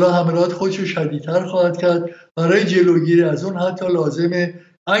به اصطلاح حملات خودش رو شدیدتر خواهد کرد. برای جلوگیری از اون حتی لازمه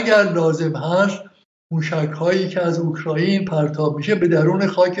اگر لازم هست موشک‌هایی که از اوکراین پرتاب میشه به درون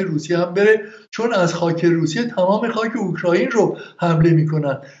خاک روسیه هم بره، چون از خاک روسیه تمام خاک اوکراین رو حمله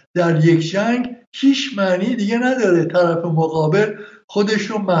میکنن. در یک جنگ هیچ معنی دیگه نداره طرف مقابل خودش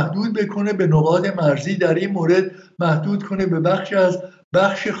رو محدود بکنه به نقاط مرزی، در این مورد محدود کنه به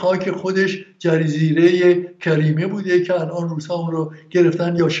بخش خاک خودش. جزیره کریمه بوده که الان روس‌ها اون رو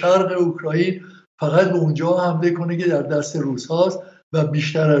گرفتن، یا شرق اوکراین، فقط به اونجا حمله کنه که در دست روس‌هاست و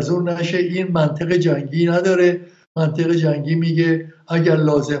بیشتر از اون نشه. این منطق جنگی نداره. منطق جنگی میگه اگر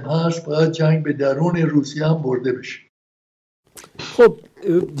لازم هست باید جنگ به درون روسیه هم برده بشه. خب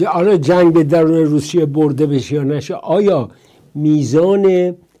آره، جنگ به درون روسیه برده بشه یا نشه، آیا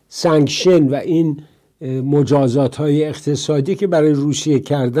میزان سانکشن و این مجازات‌های اقتصادی که برای روسیه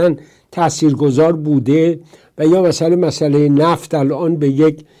کردن تاثیرگذار بوده و یا مسئله نفت الان به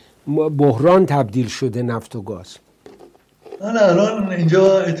یک بحران تبدیل شده، نفت و گاز؟ من الان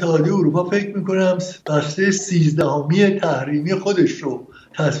اینجا اتحادیه اروپا فکر میکنم بسته 13 تحریمی خودش رو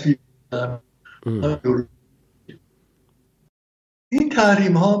تصویب کرده. این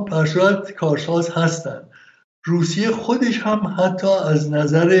تحریم ها بر صورت کارساز هستند. روسیه خودش هم حتی از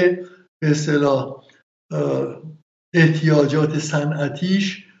نظر به اصطلاح احتیاجات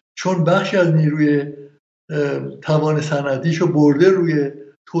صنعتیش، چون بخشی از نیروی توان صنعتیش رو برده روی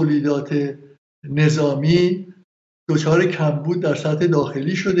تولیدات نظامی، دچار کمبود در سطح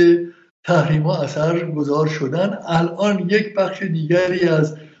داخلی شده. تحریم ها اثر گذار شدن. الان یک بخش دیگری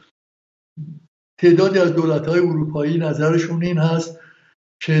از تعدادی از دولت‌های اروپایی نظرشون این هست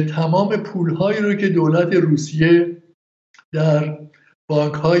که تمام پول‌هایی رو که دولت روسیه در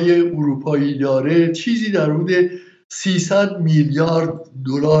بانک‌های اروپایی داره، چیزی در حدود 300 میلیارد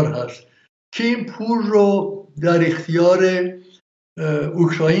دلار هست که این پول رو در اختیار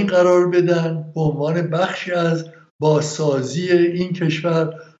اوکراین قرار بدن به عنوان بخشی از بازسازی این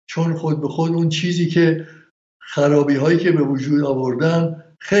کشور، چون خود به خود اون چیزی که خرابی هایی که به وجود آوردن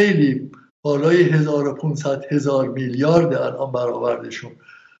خیلی بالای 1500 میلیارد الان برآوردشون.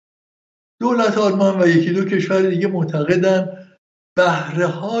 دولت آلمان و یکی دو کشور دیگه معتقدن بهره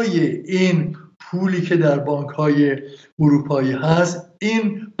های این پولی که در بانک های اروپایی هست،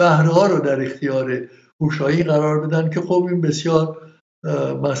 این بهره ها رو در اختیار اوکراین قرار بدن که خب این بسیار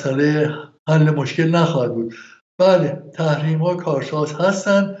مسئله حل مشکل نخواهد بود. بله، تحریم ها کارساز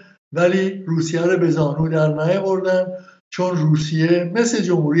هستن، ولی روسیه رو به زانو در نیاوردن، چون روسیه مثل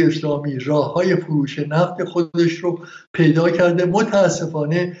جمهوری اسلامی راه های فروش نفت خودش رو پیدا کرده.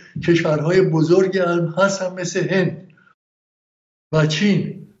 متاسفانه کشورهای بزرگی هم هستن مثل هند و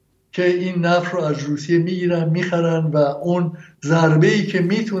چین که این نفت رو از روسیه میگیرن میخرن و اون ضربه‌ای که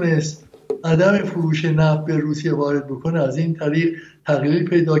میتونست عدم فروش نفت به روسیه وارد بکنه از این طریق تقلیل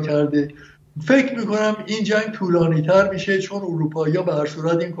پیدا کرده. فکر میکنم این جنگ طولانی تر میشه، چون اروپایی‌ها به هر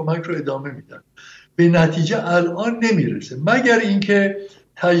صورت این کمک رو ادامه میدن. به نتیجه الان نمیرسه، مگر اینکه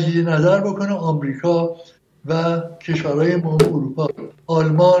تجدید نظر بکنه آمریکا و کشورهای مهم اروپا،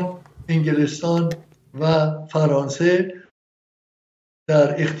 آلمان، انگلستان و فرانسه،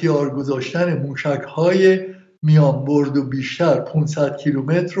 در اختیار گذاشتن موشک‌های میان برد و بیشتر 500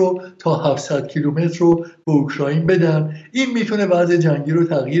 کیلومتر رو تا 700 کیلومتر رو به اوکراین بدن. این میتونه وضع جنگی رو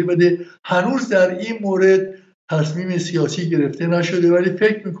تغییر بده. هنوز در این مورد تصمیم سیاسی گرفته نشده، ولی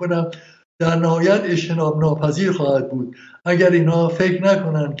فکر میکنم در نهایت اجتناب ناپذیر خواهد بود اگر اینا فکر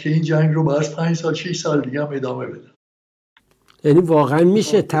نکنن که این جنگ رو باید 5 سال 6 سال دیگه هم ادامه بدن. یعنی واقعا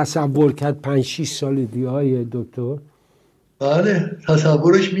میشه تصور کرد 5-6 سال دیگه های دکتر؟ بله،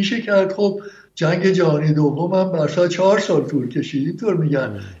 تصورش میشه کرد. خب جنگ جهانی دوم هم برسا 4 سال طول کشید، اینطور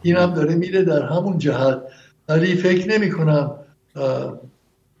میگن. این هم داره میره در همون جهت، ولی فکر نمی کنم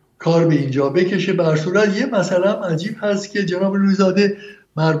کار به اینجا بکشه. بر صورت یه مسئله هم عجیب هست که جناب رویداده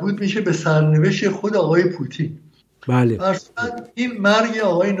مربوط میشه به سرنوشت خود آقای پوتین. بله. بر صورت این مرگ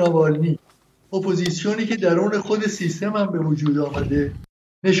آقای ناوالنی، اپوزیسیونی که درون خود سیستم هم به وجود آمده،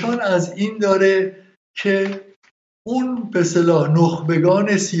 نشان از این داره که اون به اصطلاح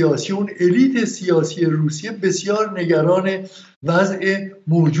نخبگان سیاسی، اون الیت سیاسی روسیه بسیار نگران وضع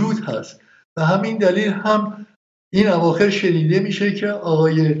موجود هست و همین دلیل هم این اواخر شنیده میشه که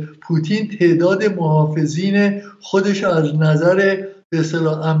آقای پوتین تعداد محافظین خودش از نظر به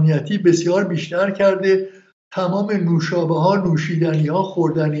اصطلاح امنیتی بسیار بیشتر کرده. تمام نوشابه ها، نوشیدنی ها،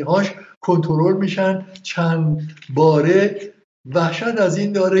 خوردنی هاش کنترل میشن چند باره. وحشت از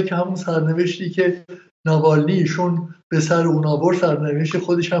این داره که همون سرنوشتی که ناوالنیشون به سر اون آورد سرنوشت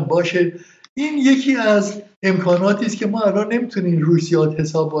خودش هم باشه. این یکی از امکاناتی است که ما الان نمیتونیم روی زیاد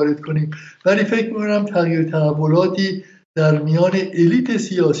حساب وارد کنیم، ولی فکر می‌کنم تغییر تحولاتی در میان الیت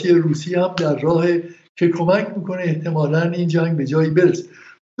سیاسی روسیه هم در راه که کمک میکنه احتمالاً این جنگ به جایی برسه.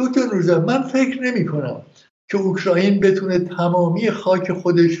 دکتر نوری، من فکر نمی کنم که اوکراین بتونه تمامی خاک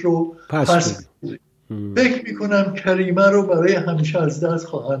خودش رو پس بده. فکر می کنم کریمه رو برای همیشه از دست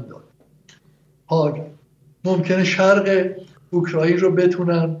خواهند داد. حال ممکنه شرق اوکراین رو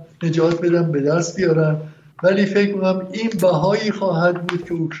بتونن نجات بدن، به دست بیارن، ولی فکر می‌کنم این بهایی خواهد بود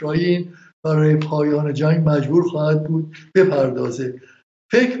که اوکراین برای پایان جنگ مجبور خواهد بود بپردازه.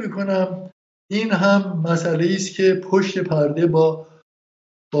 فکر می‌کنم این هم مسئله است که پشت پرده با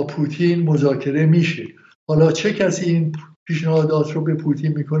پوتین مذاکره میشه. حالا چه کسی این پیشنهادات رو به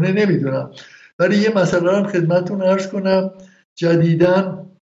پوتین میکنه نمیدونم، ولی یه مسئله رو خدمتتون عرض کنم. جدیداً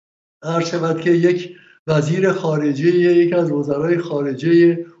عرض شود که یک وزیر خارجه، یک از وزرای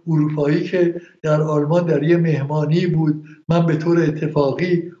خارجه اروپایی که در آلمان در یه مهمانی بود، من به طور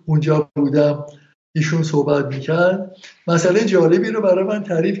اتفاقی اونجا بودم، ایشون صحبت میکرد، مسئله جالبی رو برای من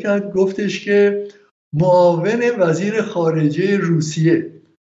تعریف کرد. گفتش که معاون وزیر خارجه روسیه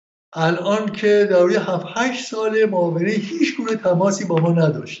الان که در 7-8 سال معاونه هیچ گونه تماسی با ما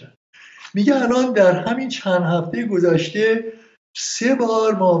نداشتن، میگه الان در همین چند هفته گذشته 3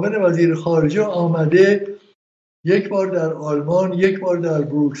 بار معاون وزیر خارجه آمده، 1 بار در آلمان، 1 بار در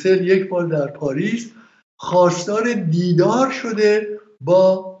بروکسل، 1 بار در پاریس، خواستار دیدار شده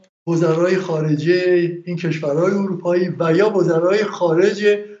با وزرای خارجه این کشورهای اروپایی و یا وزرای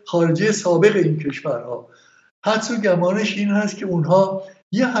خارجه سابق این کشورها. حدس و گمانش این هست که اونها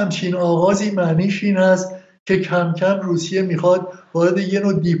یه همچین آغازی معنیش این هست که کم کم روسیه میخواد وارد یه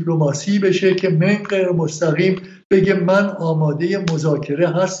نوع دیپلماسی بشه که من غیر مستقیم بگه من آماده مذاکره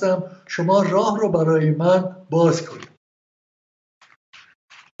هستم، شما راه رو برای من باز کنید.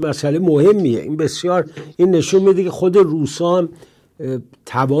 مسئله مهمیه این بسیار. این نشون میده که خود روسا هم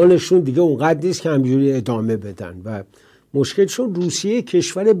توانشون دیگه اونقدر نیست که همجوری ادامه بدن و مشکلشون روسیه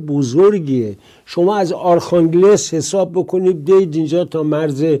کشور بزرگیه. شما از آرخانگلس حساب بکنید دید اینجا تا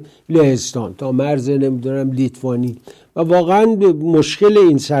مرز لهستان، تا مرز نمیدونم لیتوانی و واقعا مشکل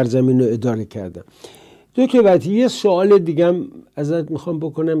این سرزمین رو اداره کردن. دکتر براتی یه سوال دیگه هم ازت میخوام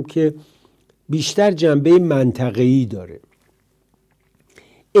بکنم که بیشتر جنبه منطقه‌ای داره.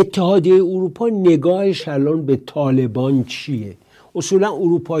 اتحادیه اروپا نگاهش الان به طالبان چیه؟ اصولا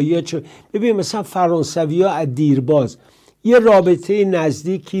اروپایی‌ها چه؟ ببین مثلا فرانسوی‌ها از دیرباز یه رابطه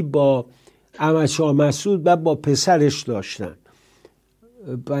نزدیکی با احمدشاه مسعود و با پسرش داشتن.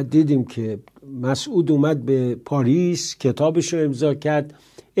 بعد دیدیم که مسعود اومد به پاریس، کتابش رو امضا کرد،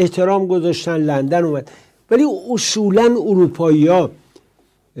 احترام گذاشتن، لندن اومد. ولی اصولا اروپایی‌ها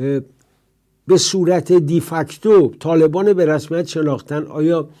به صورت دیفاکتو طالبان به رسمیت شناختن.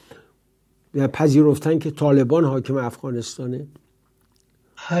 آیا پذیرفتن که طالبان حاکم افغانستانه؟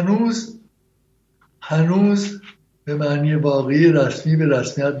 هنوز به معنی واقعی رسمی به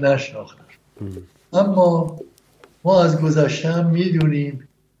رسمیت نشناختن. اما ما از گذشته هم میدونیم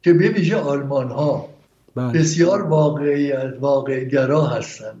که به ویژه آلمان ها بسیار واقع‌گرا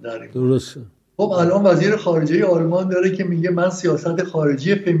هستن در این. درسته. خب الان وزیر خارجه آلمان داره که میگه من سیاست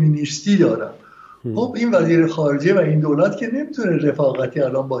خارجی فمینیستی دارم. خب این وزیر خارجه و این دولت که نمیتونه رفاقتی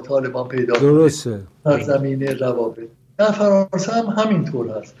الان با طالبان پیدا کنه. درسته. در زمینه روابط. در فرانسه هم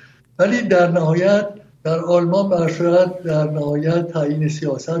همینطور هست. ولی در نهایت در آلمان برشورت در نهایت تعیین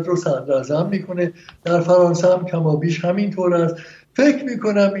سیاست رو صدراعظم میکنه. در فرانسه هم کمابیش همینطور است. فکر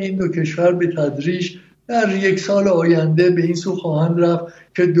میکنم این دو کشور به تدریج در 1 سال آینده به این سو خواهند رفت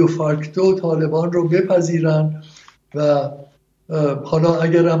که دو فاکتو طالبان رو بپذیرن و حالا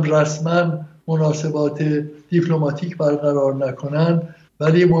اگرم رسما مناسبات دیپلماتیک برقرار نکنن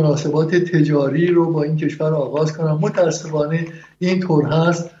ولی مناسبات تجاری رو با این کشور آغاز کنن. متاسفانه این طور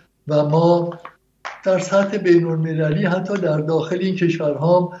هست و ما در سطح بین المللی حتی در داخل این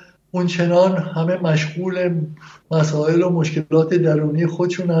کشورها اون چنان همه مشغول مسائل و مشکلات درونی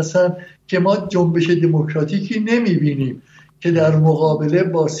خودشون هستن که ما جنبش دموکراتیکی نمیبینیم که در مقابله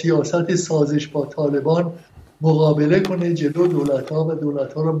با سیاست سازش با طالبان مقابله کنه، جلو دولت‌ها و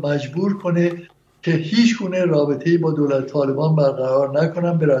دولت‌ها رو مجبور کنه که هیچ گونه رابطه‌ای با دولت طالبان برقرار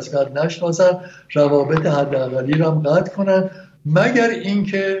نکنن، به رسمیت نشناسن، روابط حداقلی رو هم قطع کنن، مگر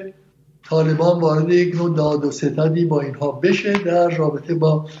اینکه طالبان وارد یک نوع داد و ستدی با اینها بشه در رابطه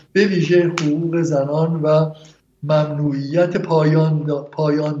با به ویژه حقوق زنان و ممنوعیت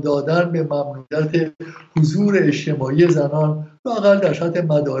پایان دادن به ممنوعیت حضور اجتماعی زنان، لااقل در سطح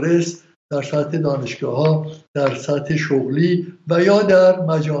مدارس، در سطح دانشگاه‌ها، در سطح شغلی و یا در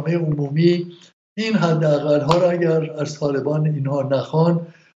مجامع عمومی. این حداقل‌ها را اگر از طالبان اینها نخوان،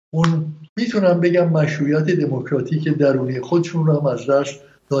 اون میتونم بگم مشروعیت دموکراتیک درونی خودشون رو هم از دست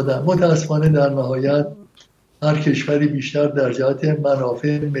دادن. متاسفانه در نهایت هر کشوری بیشتر در جهت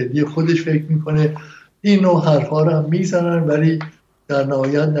منافع ملی خودش فکر میکنه. این نوع حرفا رو هم میزنن ولی در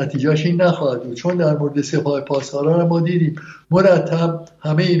نهایت نتیجهش این نخواهد بود. چون در مورد سپاه پاسداران ما دیدیم مرتب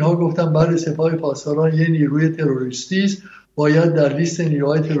همه اینها گفتن بله سپاه پاسداران یه نیروی تروریستی است، باید در لیست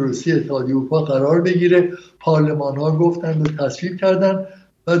نیروهای تروریستی اتحادیه اروپا قرار بگیره. پارلمان ها گفتند و تصویب کردند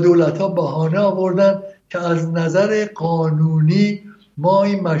و دولت ها بهانه آوردن که از نظر قانونی ما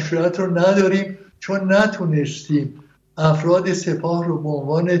این مشروعیت رو نداریم چون نتونستیم افراد سپاه رو به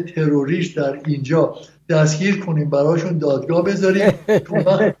عنوان تروریست در اینجا دستگیر کنیم، براشون دادگاه بذاریم تو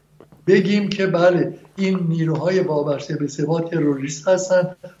بگیم که بله این نیروهای وابسته به سپاه تروریست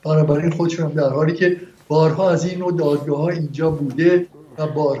هستن. بنابراین خودشون هم در حالی که بارها از این نوع دادگاه ها اینجا بوده و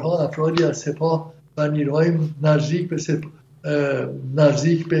بارها افرادی از سپاه و نیروهای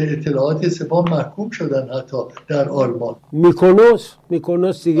نزدیک به اطلاعات سپاه محکوم شدن حتی در آلمان.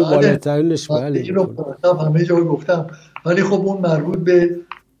 میکنوس دیگه بالاترینش. بله این رو همه جا گفتم. ولی خب اون مربوط به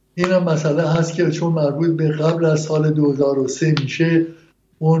این هم مسئله هست که چون مربوط به قبل از سال 2003 میشه،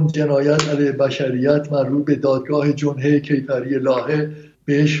 اون جنایت علیه بشریت مربوط به دادگاه جمعه کیفری لاهه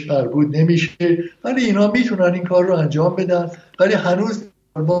بهش مربوط نمیشه. ولی اینا میتونن این کار رو انجام بدن. ولی هنوز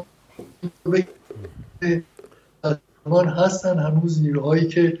آلمان هستن، هنوز نیروهایی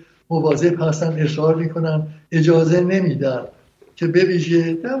که مواظب هستن اصرار میکنن، اجازه نمیدن که به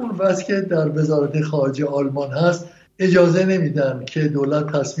ویژه در اون وضع که در وزارت خارجه آلمان هست اجازه نمیدن که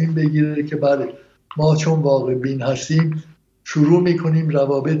دولت تصمیم بگیره که بله ما چون واقع بین هستیم شروع میکنیم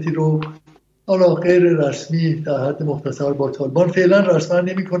روابطی رو حالا غیر رسمی در حد مختصر با طالبان. فعلا رسما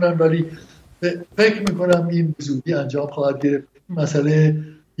نمیکنن ولی فکر میکنم این زودی انجام خواهد گرفت. مسئله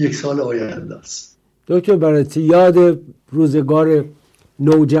 1 سال آینده است. دکتر براتی، یاد روزگار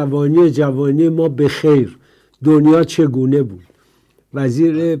نوجوانی جوانی ما به خیر دنیا چگونه بود؟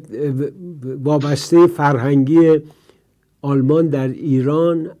 وزیر وابسته فرهنگی آلمان در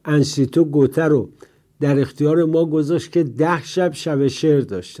ایران انسیتو گوتر رو در اختیار ما گذاشت که 10 شب شعر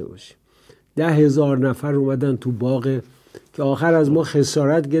داشته باشیم. 10,000 نفر اومدن تو باغ که آخر از ما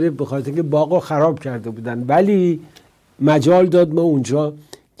خسارت گرفت به خاطر که باغ رو خراب کرده بودن، ولی مجال داد ما اونجا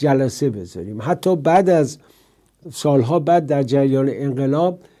جلسه بذاریم. حتی بعد از سالها بعد در جریان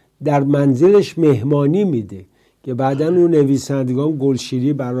انقلاب در منزلش مهمانی میده که بعداً اون نویسندگان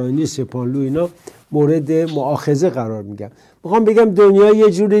گلشیری، برای، سپانلو اینا مورد مؤاخذه قرار میگن. میخوام بگم دنیا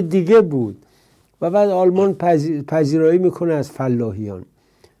یه جور دیگه بود و بعد آلمان پذیرایی میکنه از فلاحیان.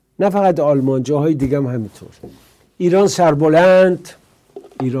 نه فقط آلمان، جاهای دیگه هم همینطور. ایران سربلند،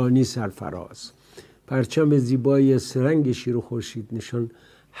 ایرانی سرفراز، پرچم زیبایی سرنگ شیر و خورشید نشان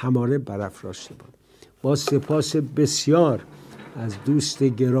هماره برافراشته بود. با سپاس بسیار از دوست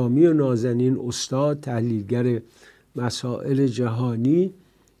گرامی و نازنین استاد تحلیلگر مسائل جهانی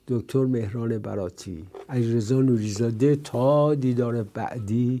دکتر مهران براتی. علیرضا نوری زاده. تا دیدار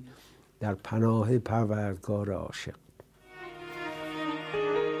بعدی در پناه پروردگار عاشق.